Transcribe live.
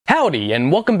Howdy,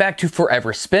 and welcome back to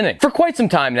Forever Spinning. For quite some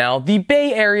time now, the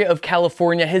Bay Area of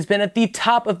California has been at the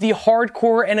top of the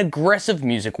hardcore and aggressive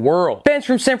music world. Bands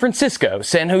from San Francisco,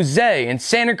 San Jose, and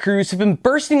Santa Cruz have been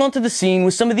bursting onto the scene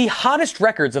with some of the hottest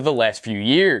records of the last few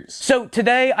years. So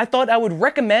today, I thought I would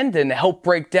recommend and help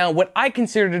break down what I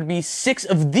consider to be 6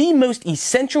 of the most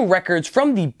essential records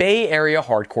from the Bay Area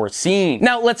hardcore scene.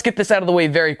 Now, let's get this out of the way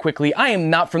very quickly. I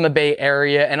am not from the Bay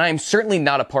Area, and I am certainly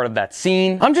not a part of that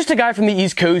scene. I'm just a guy from the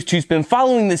East Coast who's been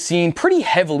following the scene pretty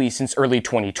heavily since early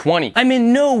 2020. I'm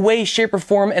in no way, shape, or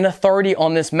form an authority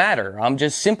on this matter. I'm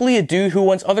just simply a dude who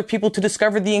wants other people to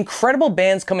discover the incredible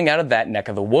bands coming out of that neck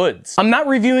of the woods. I'm not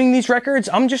reviewing these records,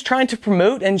 I'm just trying to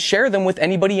promote and share them with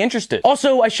anybody interested.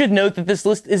 Also, I should note that this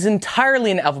list is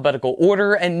entirely in alphabetical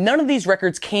order, and none of these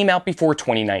records came out before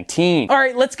 2019.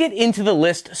 Alright, let's get into the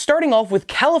list, starting off with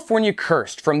California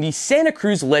Cursed from the Santa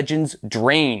Cruz legends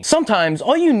Drain. Sometimes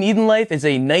all you need in life is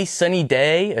a nice sunny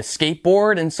day, a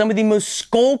skateboard, and some of the most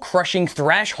skull-crushing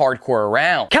thrash hardcore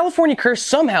around. California Curse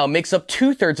somehow makes up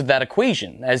 2/3 of that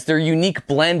equation, as their unique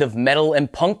blend of metal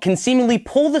and punk can seemingly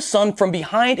pull the sun from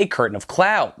behind a curtain of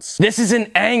clouds. This is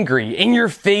an angry,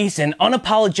 in-your-face, and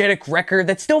unapologetic record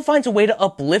that still finds a way to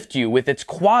uplift you with its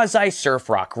quasi-surf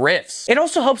rock riffs. It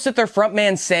also helps that their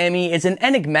frontman Sammy is an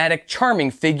enigmatic,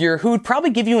 charming figure who would probably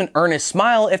give you an earnest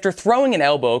smile after throwing an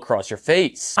elbow across your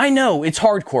face. I know, it's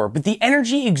hardcore, but the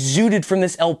energy exuded from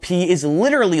this LP is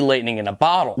literally lightning in a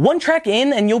bottle. One track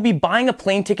in and you'll be buying a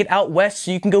plane ticket out west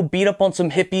so you can go beat up on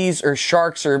some hippies or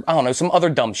sharks or, I don't know, some other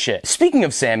dumb shit. Speaking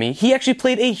of Sammy, he actually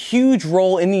played a huge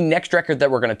role in the next record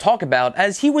that we're going to talk about,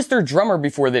 as he was their drummer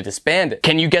before they disbanded.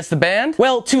 Can you guess the band?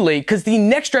 Well, too late, because the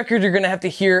next record you're going to have to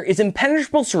hear is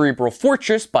Impenetrable Cerebral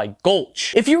Fortress by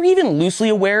Gulch. If you're even loosely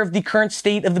aware of the current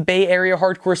state of the Bay Area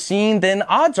hardcore scene, then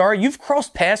odds are you've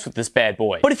crossed paths with this bad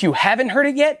boy. But if you haven't heard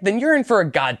it yet, then you're in for a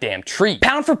goddamn treat.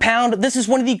 Pound for pound, this is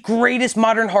one of the greatest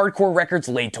modern hardcore records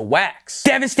laid to wax.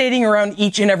 Devastating around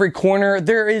each and every corner,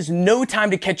 there is no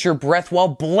time to catch your breath while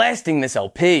blasting this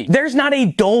LP. There's not a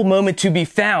dull moment to be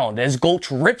found, as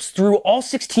Gulch rips through all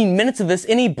 16 minutes of this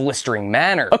in a blistering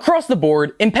manner. Across the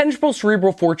board, Impenetrable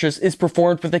Cerebral Fortress is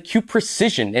performed with acute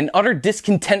precision and utter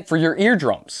discontent for your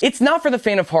eardrums. It's not for the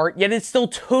faint of heart, yet it's still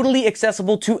totally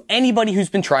accessible to anybody who's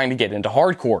been trying to get into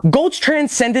hardcore. Gulch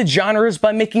transcended genres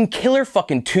by making killer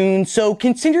fucking tunes, so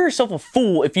consider yourself a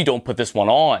fool if you don't put this one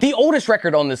on. The oldest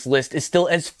record on this list is still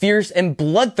as fierce and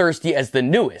bloodthirsty as the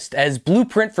newest, as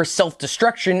Blueprint for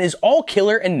Self-Destruction is all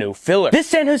killer and no filler. This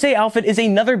San Jose outfit is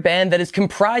another band that is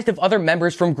comprised of other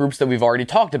members from groups that we've already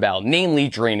talked about, namely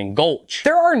Drain and Gulch.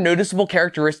 There are noticeable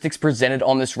characteristics presented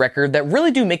on this record that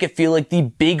really do make it feel like the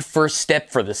big first step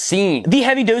for the scene. The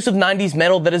heavy dose of 90s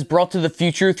metal that is brought to the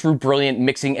future through brilliant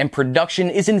mixing and production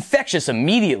is infectious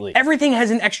immediately. Everything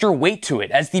has an extra weight to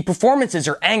it, as the performances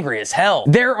are angry as hell.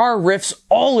 There are riffs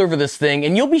all over this thing,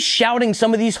 and you'll be shouting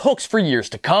some of these hooks for years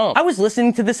to come. I was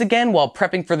listening to this again while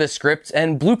prepping for this script,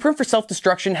 and Blueprint for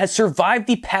Self-Destruction has survived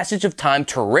the passage of time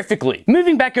terrifically.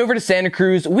 Moving back over to Santa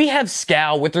Cruz, we have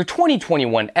Scowl with their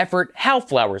 2021 effort, How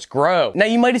Flowers Grow. Now,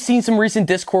 you might have seen some recent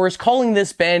discourse calling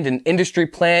this band an industry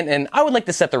plant, and I would like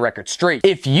to set the record straight.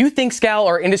 If you think Scowl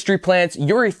are industry plants,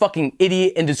 you're a fucking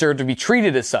idiot and deserve to be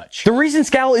treated as such. The reason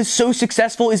Scowl is so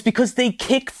successful is because they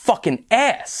kick fucking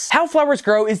ass. How Flowers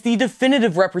Grow is the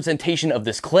definitive representation of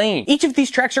this claim. Each of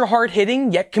these tracks are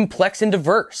hard-hitting, yet complex and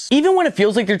diverse. Even when it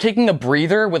feels like they're taking a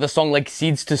breather with a song like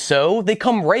Seeds to Sow, they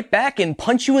come right back and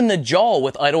punch you in the jaw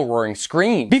with Idle Roaring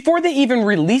Scream. Before they even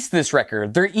released this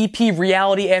record, their EP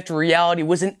Reality After Reality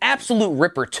was an absolute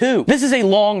ripper too. This is a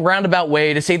long, roundabout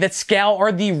way to say that Scowl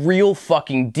are the real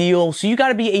fucking deal, so you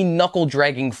gotta be a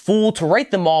knuckle-dragging fool to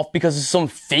write them off because of some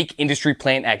fake industry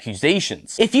plant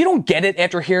accusations. If you don't get it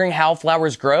after hearing How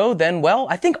Flowers Grow, then, well,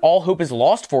 I think all hope is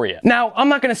lost for you. Now, I'm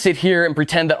not gonna sit here and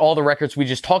pretend that all the records we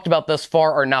just talked about thus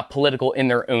far are not political in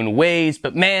their own ways,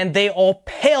 but man, they all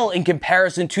pale in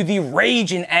comparison to the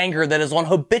rage and anger that is on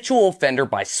Habitual Offender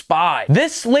by Spy.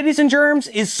 This, ladies and germs,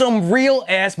 is some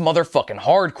real-ass motherfucking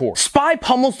hardcore. Spy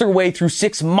pummels their way through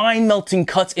 6 mind-melting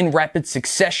cuts in rapid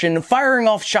succession, firing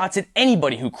off shots at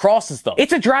anybody who crosses them.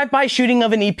 It's a drive-by shooting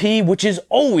of an EP, which is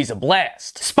always a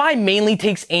blast. Spy mainly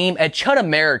takes aim at Chud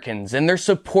Americans and their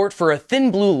support for a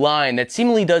thin blue line that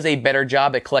seemingly does a better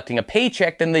job at collecting a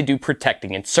paycheck than they do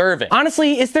protecting and serving.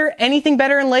 Honestly, is there anything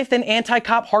better in life than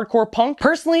anti-cop hardcore punk?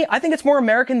 Personally, I think it's more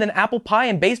American than apple pie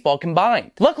and baseball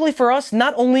combined. Luckily for us,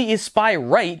 not only is Spy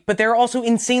right, but they're also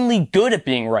insanely good at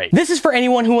being right. This is for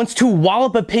anyone who wants to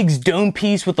wallop a pig's dome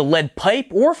piece with a lead pipe,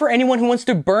 or for anyone who wants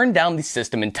to burn down the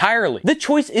system entirely. The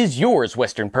choice is yours,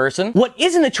 Western person. What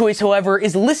isn't a choice, however,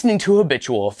 is listening to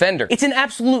Habitual Offender. It's an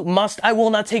absolute must. I will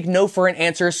not take no for an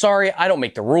answer. Sorry, I don't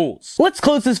make the rules. Let's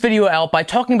close this video out by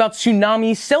talking about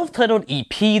Tsunami's self-titled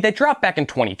EP that dropped back in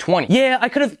 2020. Yeah, I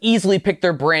could have easily picked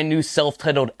their brand new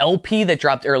self-titled LP that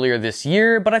dropped earlier this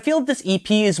year, but I feel that this EP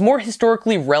is more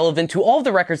historically relevant to all of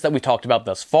the records that we talked about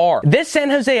thus far. This San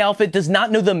Jose outfit does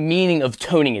not know the meaning of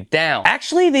toning it down.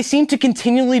 Actually, they seem to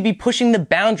continually be pushing the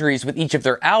boundaries with each of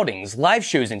their outings, live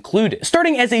shows included.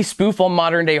 Starting as a spoof on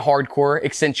modern-day hardcore,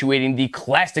 accentuating the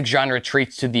classic genre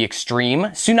traits to the extreme,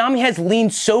 Tsunami has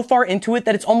leaned so far into it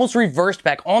that it's almost reversed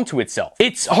back onto itself.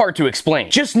 It's hard to explain.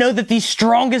 Just know that the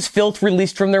strongest filth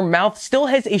released from their mouth still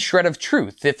has a shred of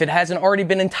truth, if it hasn't already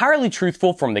been entirely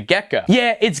truthful from the get-go.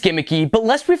 Yeah, it's gimmicky, but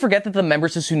lest we forget that the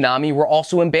members of Tsunami were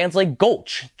also in bands like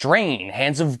Gulch, Drain,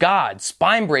 Hands of God,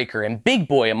 Spinebreaker, and Big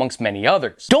Boy, amongst many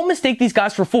others. Don't mistake these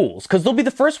guys for fools, cause they'll be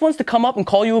the first ones to come up and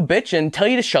call you a bitch and tell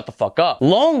you to shut the fuck up.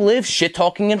 Long live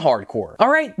shit-talking and hardcore.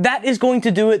 Alright, that is going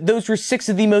to do it. Those were 6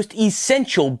 of the most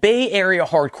essential Bay Area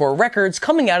hardcore records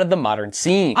coming out of the modern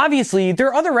scene. Obviously, there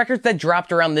are other records that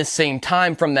dropped around this same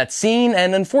time from that scene,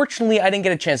 and unfortunately, I didn't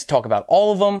get a chance to talk about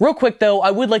all of them. Real quick though,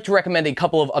 I would like to recommend a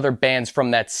couple of other bands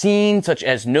from that scene, such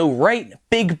as No Right,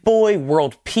 Big Boy,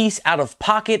 World Peace, Out of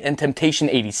Pocket, and Temptation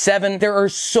 87. There are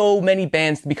so many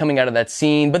bands to be coming out of that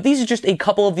scene, but these are just a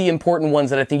couple of the important ones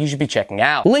that I think you should be checking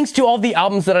out. Links to all the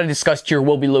albums that I discussed here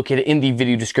will be located in the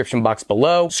video description box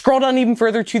below. Scroll down even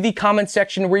further to the comment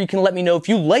section where you can let me know if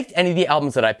you liked any of the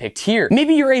albums that I picked here.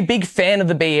 Maybe you're a big fan of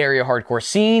the Bay Area hardcore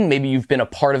scene, maybe you've been a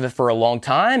part of it for a long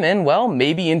time, and well,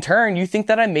 maybe in turn you think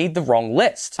that I made the wrong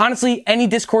list. Honestly, any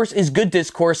discourse is good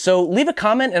discourse, so leave a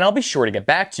comment and I'll be sure to get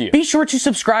back to you. Be sure to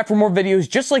subscribe for more videos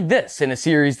just like this in a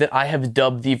series that I have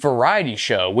dubbed the Variety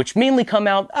Show, which mainly come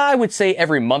out, I would say,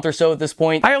 every month or so at this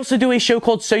point. I also do a show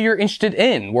called So You're Interested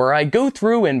In, where I go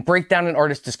through and break down an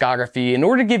artist's discography in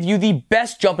order to give you the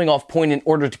best jumping off point in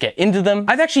order to get into them.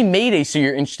 I've actually made a So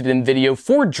You're Interested In video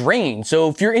for Drain, so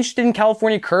if you're interested in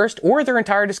California Cursed or their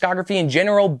entire discography in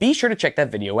general, be sure to check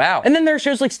that video out. And then there are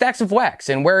shows like Stacks of Wax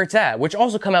and Where It's At, which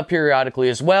also come out periodically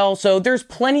as well, so there's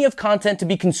plenty of content to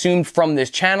be consumed from this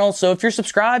channel, so if you're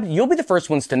subscribed, you'll be the first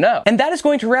ones to know. And that is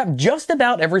going to wrap just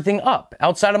about everything up,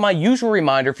 outside of my usual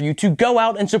reminder for you to go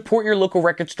out and support your local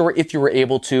record store if you were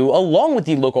able to, along with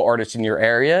the local artists in your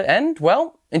area, and,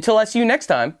 well, until I see you next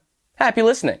time, happy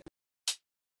listening.